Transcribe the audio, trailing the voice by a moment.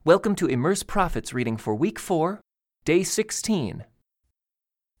Welcome to Immerse Prophets reading for Week 4, Day 16.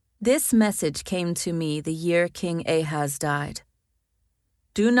 This message came to me the year King Ahaz died.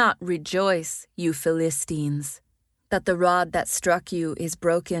 Do not rejoice, you Philistines, that the rod that struck you is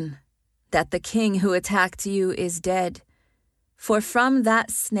broken, that the king who attacked you is dead. For from that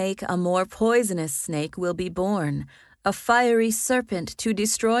snake a more poisonous snake will be born, a fiery serpent to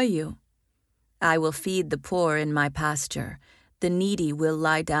destroy you. I will feed the poor in my pasture. The needy will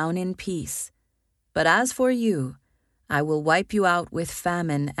lie down in peace. But as for you, I will wipe you out with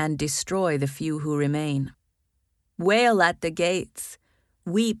famine and destroy the few who remain. Wail at the gates,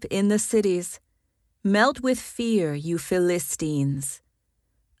 weep in the cities, melt with fear, you Philistines.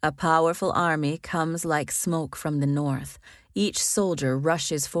 A powerful army comes like smoke from the north. Each soldier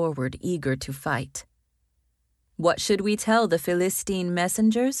rushes forward, eager to fight. What should we tell the Philistine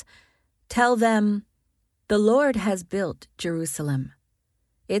messengers? Tell them, the Lord has built Jerusalem.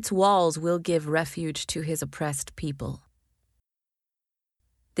 Its walls will give refuge to his oppressed people.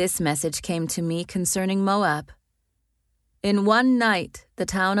 This message came to me concerning Moab. In one night the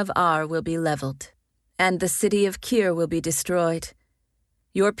town of Ar will be leveled, and the city of Kir will be destroyed.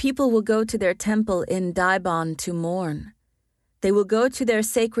 Your people will go to their temple in Dibon to mourn. They will go to their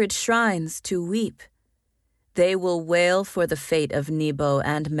sacred shrines to weep. They will wail for the fate of Nebo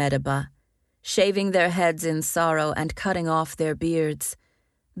and Medeba, shaving their heads in sorrow and cutting off their beards.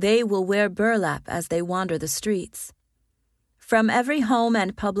 They will wear burlap as they wander the streets. From every home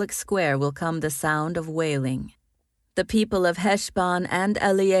and public square will come the sound of wailing. The people of Heshbon and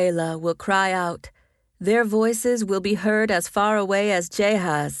Elealeh will cry out. Their voices will be heard as far away as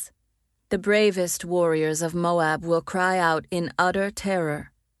Jahaz. The bravest warriors of Moab will cry out in utter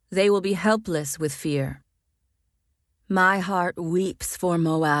terror. They will be helpless with fear. My heart weeps for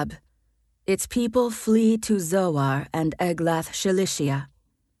Moab. Its people flee to Zoar and Eglath-Shalishiah.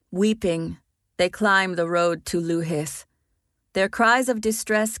 Weeping, they climb the road to Luhith. Their cries of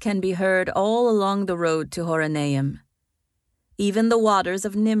distress can be heard all along the road to Horonaim. Even the waters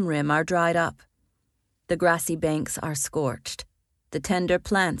of Nimrim are dried up. The grassy banks are scorched. The tender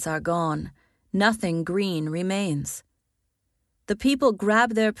plants are gone. Nothing green remains. The people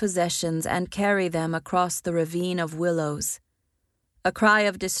grab their possessions and carry them across the ravine of willows. A cry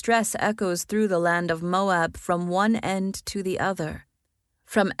of distress echoes through the land of Moab from one end to the other,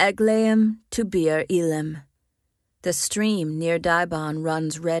 from Eglaim to Beer Elim. The stream near Dibon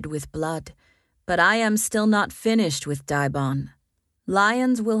runs red with blood, but I am still not finished with Dibon.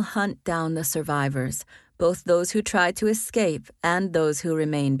 Lions will hunt down the survivors, both those who try to escape and those who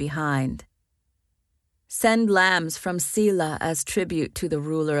remain behind. Send lambs from Selah as tribute to the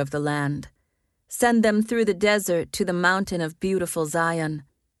ruler of the land. Send them through the desert to the mountain of beautiful Zion.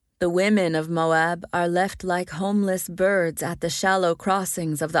 The women of Moab are left like homeless birds at the shallow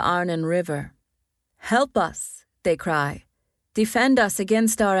crossings of the Arnon River. Help us, they cry. Defend us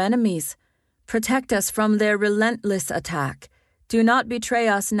against our enemies. Protect us from their relentless attack. Do not betray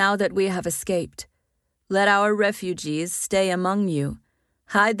us now that we have escaped. Let our refugees stay among you.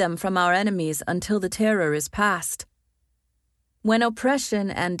 Hide them from our enemies until the terror is past. When oppression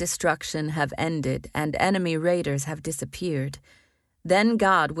and destruction have ended and enemy raiders have disappeared, then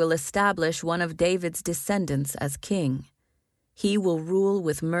God will establish one of David's descendants as king. He will rule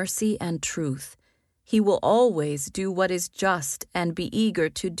with mercy and truth. He will always do what is just and be eager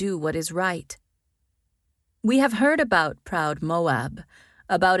to do what is right. We have heard about proud Moab,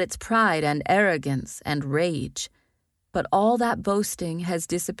 about its pride and arrogance and rage, but all that boasting has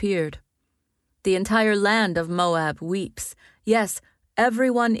disappeared. The entire land of Moab weeps. Yes,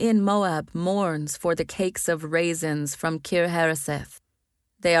 everyone in Moab mourns for the cakes of raisins from Kir-Hareseth.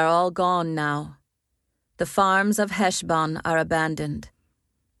 They are all gone now. The farms of Heshbon are abandoned.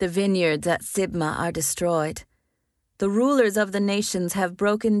 The vineyards at Sibmah are destroyed. The rulers of the nations have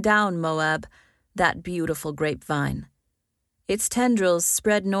broken down Moab, that beautiful grapevine. Its tendrils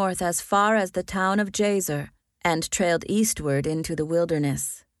spread north as far as the town of Jazer and trailed eastward into the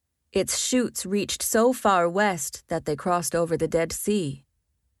wilderness. Its shoots reached so far west that they crossed over the Dead Sea.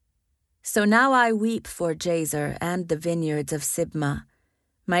 So now I weep for Jazer and the vineyards of Sibmah.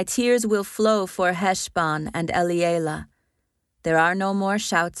 My tears will flow for Heshbon and Elealeh. There are no more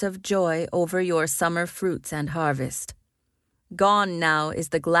shouts of joy over your summer fruits and harvest. Gone now is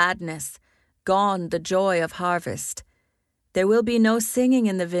the gladness, gone the joy of harvest. There will be no singing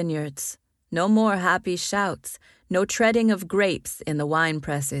in the vineyards, no more happy shouts, no treading of grapes in the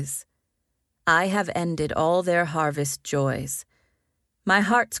winepresses. I have ended all their harvest joys. My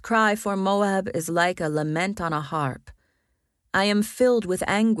heart's cry for Moab is like a lament on a harp. I am filled with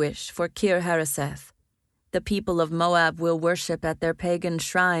anguish for Kir-Hareseth. The people of Moab will worship at their pagan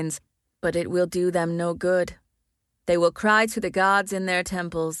shrines, but it will do them no good. They will cry to the gods in their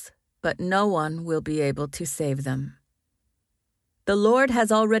temples, but no one will be able to save them. The Lord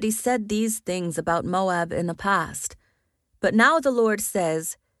has already said these things about Moab in the past, but now the Lord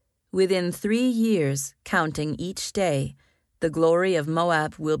says, within 3 years, counting each day, the glory of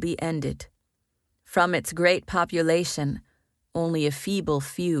Moab will be ended. From its great population, only a feeble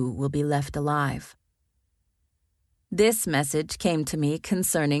few will be left alive. This message came to me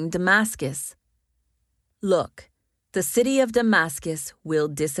concerning Damascus. Look, the city of Damascus will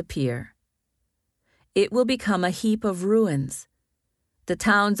disappear. It will become a heap of ruins. The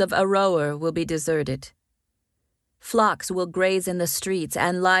towns of Aroer will be deserted. Flocks will graze in the streets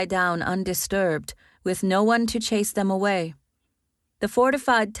and lie down undisturbed, with no one to chase them away. The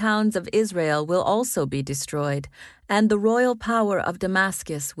fortified towns of Israel will also be destroyed, and the royal power of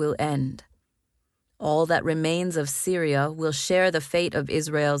Damascus will end. All that remains of Syria will share the fate of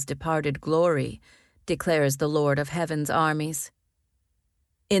Israel's departed glory, declares the Lord of heaven's armies.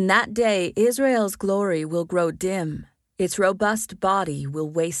 In that day Israel's glory will grow dim, its robust body will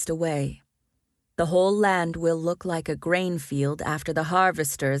waste away. The whole land will look like a grain field after the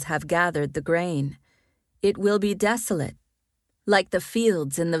harvesters have gathered the grain. It will be desolate, like the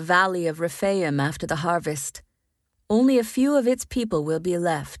fields in the valley of Rephaim after the harvest. Only a few of its people will be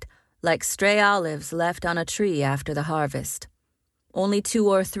left, like stray olives left on a tree after the harvest. Only 2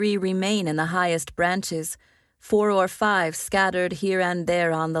 or 3 remain in the highest branches, 4 or 5 scattered here and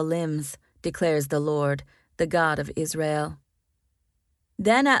there on the limbs, declares the Lord, the God of Israel.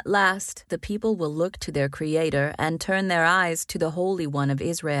 Then at last the people will look to their Creator and turn their eyes to the Holy One of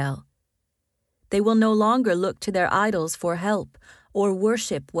Israel. They will no longer look to their idols for help or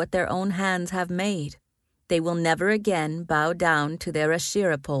worship what their own hands have made. They will never again bow down to their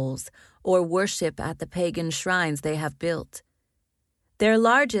Asherah poles or worship at the pagan shrines they have built. Their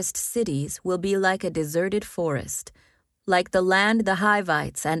largest cities will be like a deserted forest, like the land the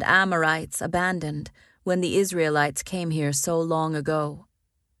Hivites and Amorites abandoned when the Israelites came here so long ago.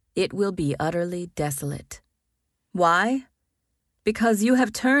 It will be utterly desolate. Why? Because you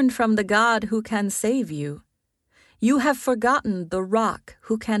have turned from the God who can save you. You have forgotten the rock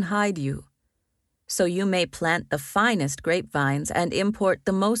who can hide you. So you may plant the finest grapevines and import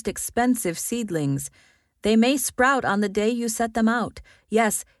the most expensive seedlings. They may sprout on the day you set them out.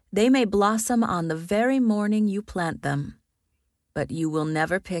 Yes, they may blossom on the very morning you plant them. But you will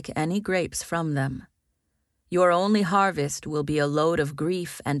never pick any grapes from them. Your only harvest will be a load of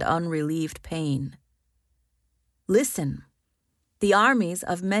grief and unrelieved pain. Listen, the armies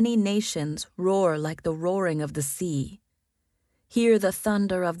of many nations roar like the roaring of the sea. Hear the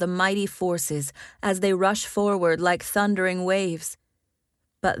thunder of the mighty forces as they rush forward like thundering waves.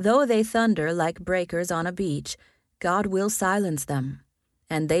 But though they thunder like breakers on a beach, God will silence them,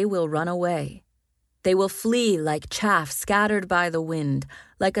 and they will run away. They will flee like chaff scattered by the wind,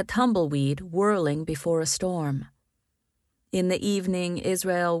 like a tumbleweed whirling before a storm. In the evening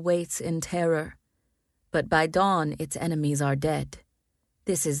Israel waits in terror, but by dawn its enemies are dead.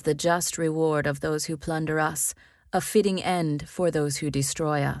 This is the just reward of those who plunder us, a fitting end for those who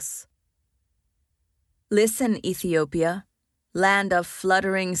destroy us. Listen, Ethiopia, land of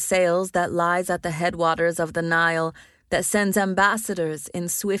fluttering sails that lies at the headwaters of the Nile, that sends ambassadors in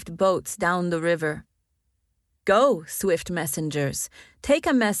swift boats down the river. Go, swift messengers, take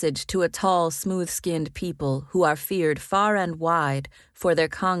a message to a tall, smooth-skinned people who are feared far and wide for their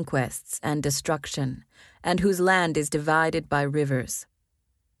conquests and destruction, and whose land is divided by rivers.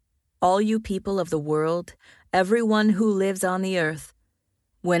 All you people of the world, everyone who lives on the earth,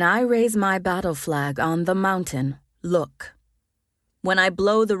 when I raise my battle flag on the mountain, look. When I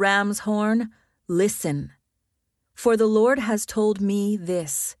blow the ram's horn, listen. For the Lord has told me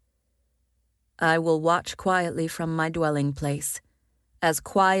this. I will watch quietly from my dwelling place, as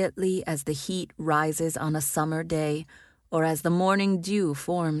quietly as the heat rises on a summer day, or as the morning dew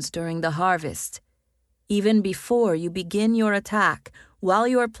forms during the harvest. Even before you begin your attack, while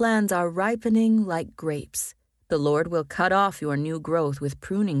your plans are ripening like grapes, the Lord will cut off your new growth with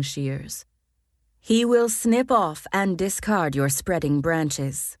pruning shears. He will snip off and discard your spreading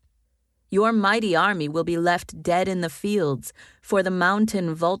branches. Your mighty army will be left dead in the fields for the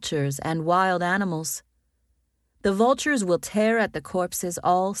mountain vultures and wild animals. The vultures will tear at the corpses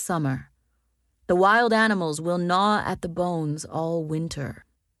all summer. The wild animals will gnaw at the bones all winter.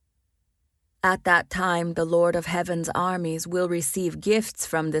 At that time, the Lord of heaven's armies will receive gifts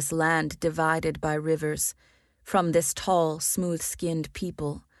from this land divided by rivers, from this tall, smooth-skinned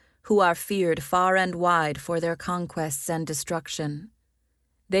people, who are feared far and wide for their conquests and destruction.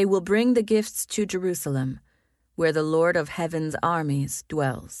 They will bring the gifts to Jerusalem, where the Lord of Heaven's armies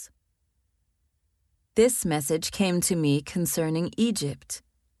dwells. This message came to me concerning Egypt.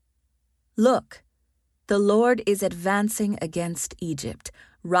 Look, the Lord is advancing against Egypt,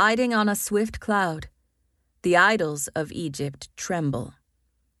 riding on a swift cloud. The idols of Egypt tremble.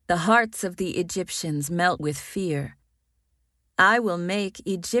 The hearts of the Egyptians melt with fear. I will make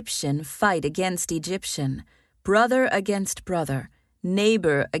Egyptian fight against Egyptian, brother against brother,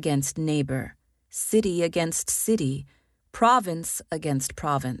 neighbor against neighbor, city against city, province against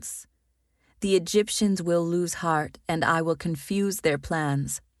province. The Egyptians will lose heart, and I will confuse their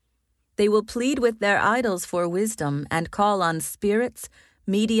plans. They will plead with their idols for wisdom and call on spirits,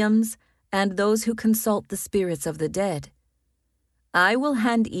 mediums, and those who consult the spirits of the dead. I will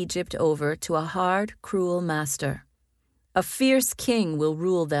hand Egypt over to a hard, cruel master. A fierce king will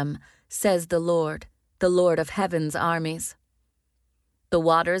rule them, says the Lord of Heaven's armies. The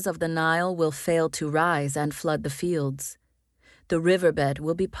waters of the Nile will fail to rise and flood the fields. The riverbed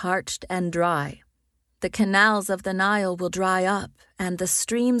will be parched and dry. The canals of the Nile will dry up, and the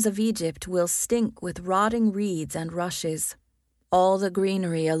streams of Egypt will stink with rotting reeds and rushes. All the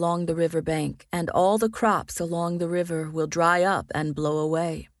greenery along the river bank and all the crops along the river will dry up and blow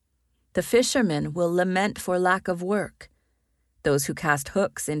away. The fishermen will lament for lack of work. Those who cast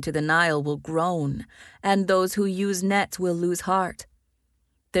hooks into the Nile will groan, and those who use nets will lose heart.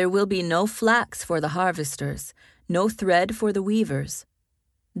 There will be no flax for the harvesters, no thread for the weavers.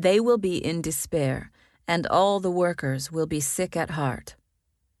 They will be in despair, and all the workers will be sick at heart.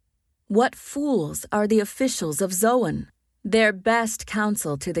 What fools are the officials of Zoan! Their best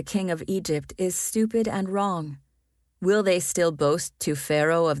counsel to the king of Egypt is stupid and wrong. Will they still boast to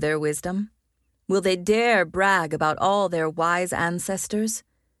Pharaoh of their wisdom? Will they dare brag about all their wise ancestors?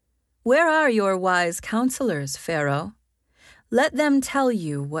 Where are your wise counselors, Pharaoh? Let them tell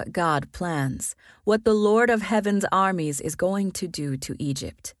you what God plans, what the Lord of Heaven's armies is going to do to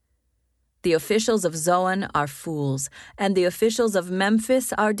Egypt. The officials of Zoan are fools, and the officials of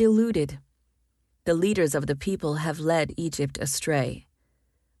Memphis are deluded. The leaders of the people have led Egypt astray.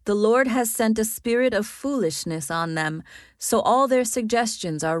 The Lord has sent a spirit of foolishness on them, so all their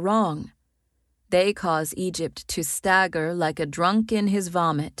suggestions are wrong. They cause Egypt to stagger like a drunk in his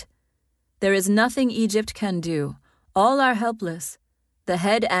vomit. There is nothing Egypt can do. All are helpless, the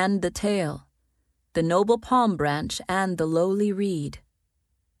head and the tail, the noble palm branch and the lowly reed.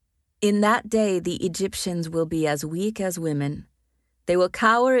 In that day the Egyptians will be as weak as women. They will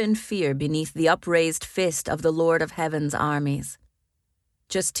cower in fear beneath the upraised fist of the Lord of Heaven's armies.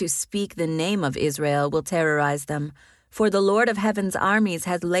 Just to speak the name of Israel will terrorize them, for the Lord of Heaven's armies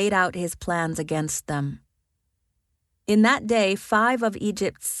has laid out his plans against them. In that day 5 of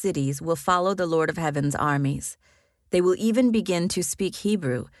Egypt's cities will follow the Lord of Heaven's armies. They will even begin to speak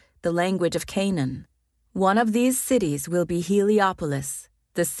Hebrew, the language of Canaan. One of these cities will be Heliopolis,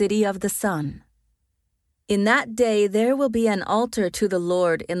 the city of the sun. In that day there will be an altar to the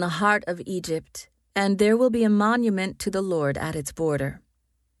Lord in the heart of Egypt, and there will be a monument to the Lord at its border.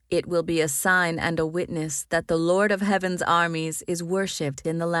 It will be a sign and a witness that the Lord of Heaven's armies is worshipped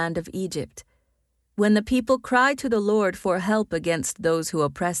in the land of Egypt. When the people cry to the Lord for help against those who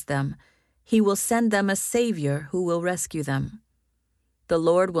oppress them, he will send them a Savior who will rescue them. The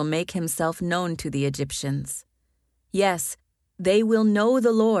Lord will make himself known to the Egyptians. Yes, they will know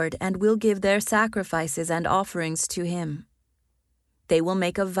the Lord and will give their sacrifices and offerings to him. They will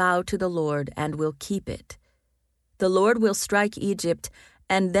make a vow to the Lord and will keep it. The Lord will strike Egypt,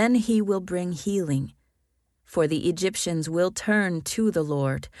 and then he will bring healing. For the Egyptians will turn to the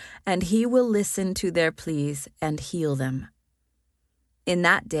Lord, and he will listen to their pleas and heal them. In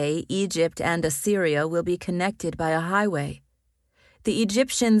that day, Egypt and Assyria will be connected by a highway. The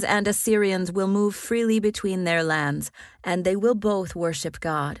Egyptians and Assyrians will move freely between their lands, and they will both worship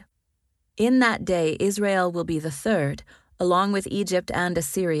God. In that day, Israel will be the third, along with Egypt and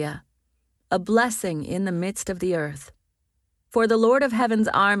Assyria, a blessing in the midst of the earth. For the Lord of Heaven's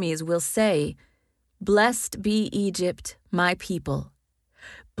armies will say, "Blessed be Egypt, my people.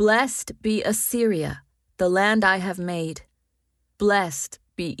 Blessed be Assyria, the land I have made. Blessed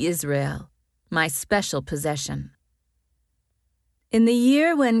be Israel, my special possession." In the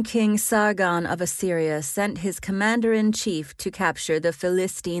year when King Sargon of Assyria sent his commander-in-chief to capture the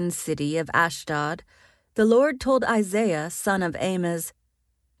Philistine city of Ashdod, the Lord told Isaiah, son of Amoz,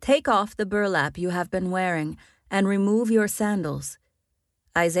 "Take off the burlap you have been wearing, and remove your sandals."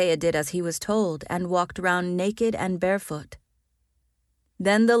 Isaiah did as he was told, and walked round naked and barefoot.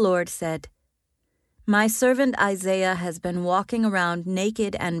 Then the Lord said, "My servant Isaiah has been walking around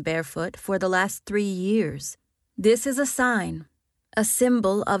naked and barefoot for the last 3 years. This is a sign. a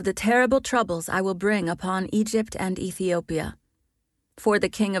symbol of the terrible troubles I will bring upon Egypt and Ethiopia. For the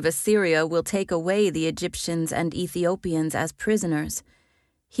king of Assyria will take away the Egyptians and Ethiopians as prisoners.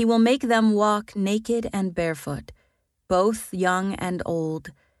 He will make them walk naked and barefoot, both young and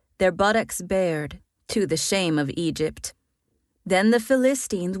old, their buttocks bared, to the shame of Egypt. Then the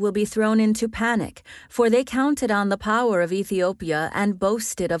Philistines will be thrown into panic, for they counted on the power of Ethiopia and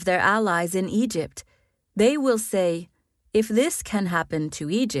boasted of their allies in Egypt. They will say, "If this can happen to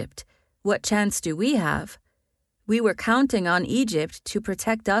Egypt, what chance do we have? We were counting on Egypt to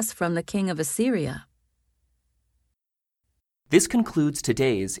protect us from the king of Assyria." This concludes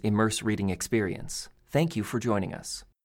today's Immerse Reading Experience. Thank you for joining us.